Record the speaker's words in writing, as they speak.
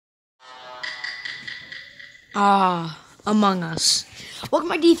Among Us. Welcome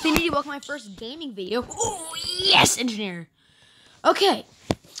to my Definity. Welcome to my first gaming video. Oh, yes, engineer. Okay,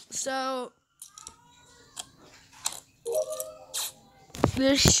 so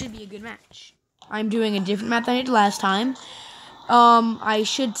this should be a good match. I'm doing a different map than I did last time. I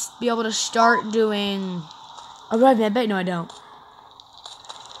should be able to start doing. Oh, do I have medbay? No, I don't.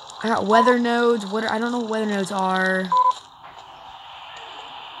 I got weather nodes. I don't know what weather nodes are.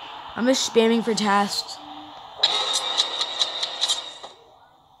 I'm just spamming for tasks.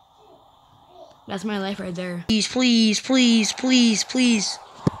 That's my life right there. Please, please, please, please, please.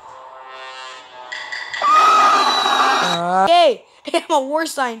 Yay! I'm a war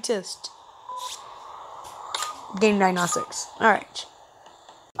scientist. Game diagnostics. Alright.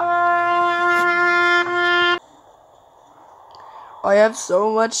 I have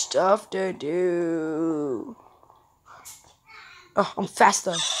so much stuff to do. Oh, I'm fast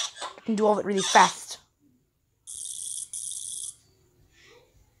though. I can do all of it really fast.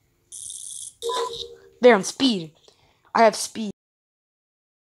 There, I'm speed. I have speed.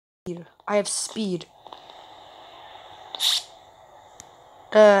 I have speed.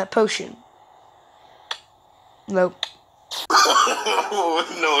 Potion. Nope. No,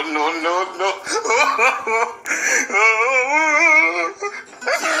 no, no, no.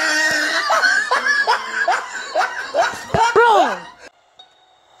 Bro!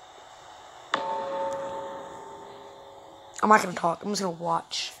 I'm not gonna talk. I'm just gonna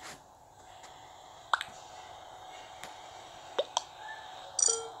watch.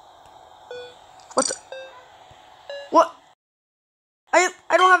 What the? What? I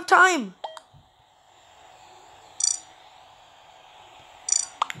don't have time.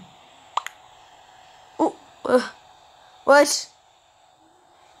 Oh, what?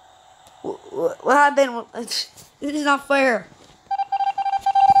 What happened? This is not fair.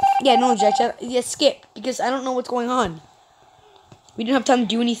 Yeah, no, Jack. Yeah, skip because I don't know what's going on. We didn't have time to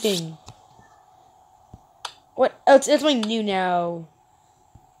do anything. What? Oh, it's something new now.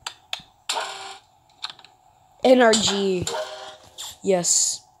 NRG.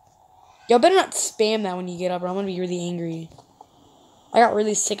 Yes. Y'all better not spam that when you get up or I'm gonna be really angry. I got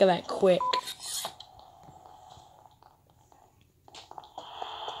really sick of that quick.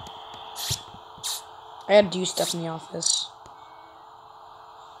 I gotta do stuff in the office.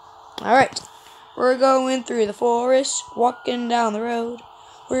 Alright. We're going through the forest, walking down the road.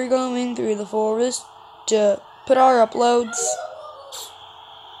 We're going through the forest to put our uploads.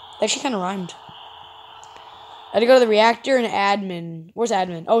 That actually kind of rhymed. I had to go to the reactor and admin. Where's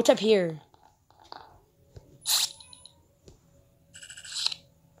admin? Oh, it's up here.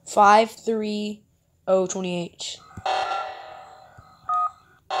 53028.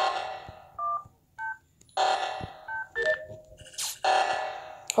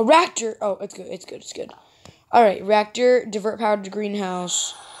 A reactor. Oh, it's good. It's good. It's good. All right, reactor, divert power to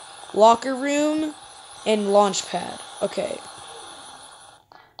greenhouse, locker room, and launch pad. Okay.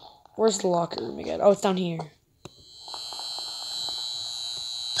 Where's the locker room again? Oh, it's down here.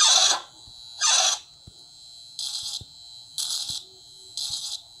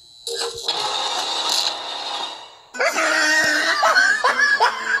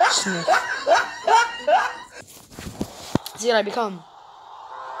 Sniff. See what I become.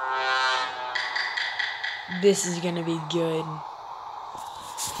 This is gonna be good.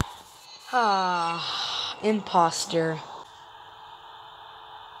 Ah, imposter.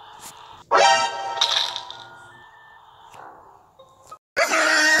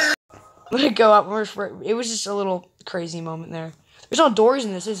 Let it go up. It was just a little crazy moment there. There's no doors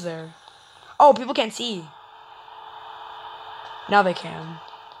in this, is there? Oh, people can't see. Now they can.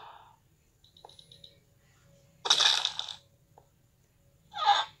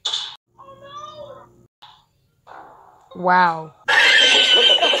 Wow.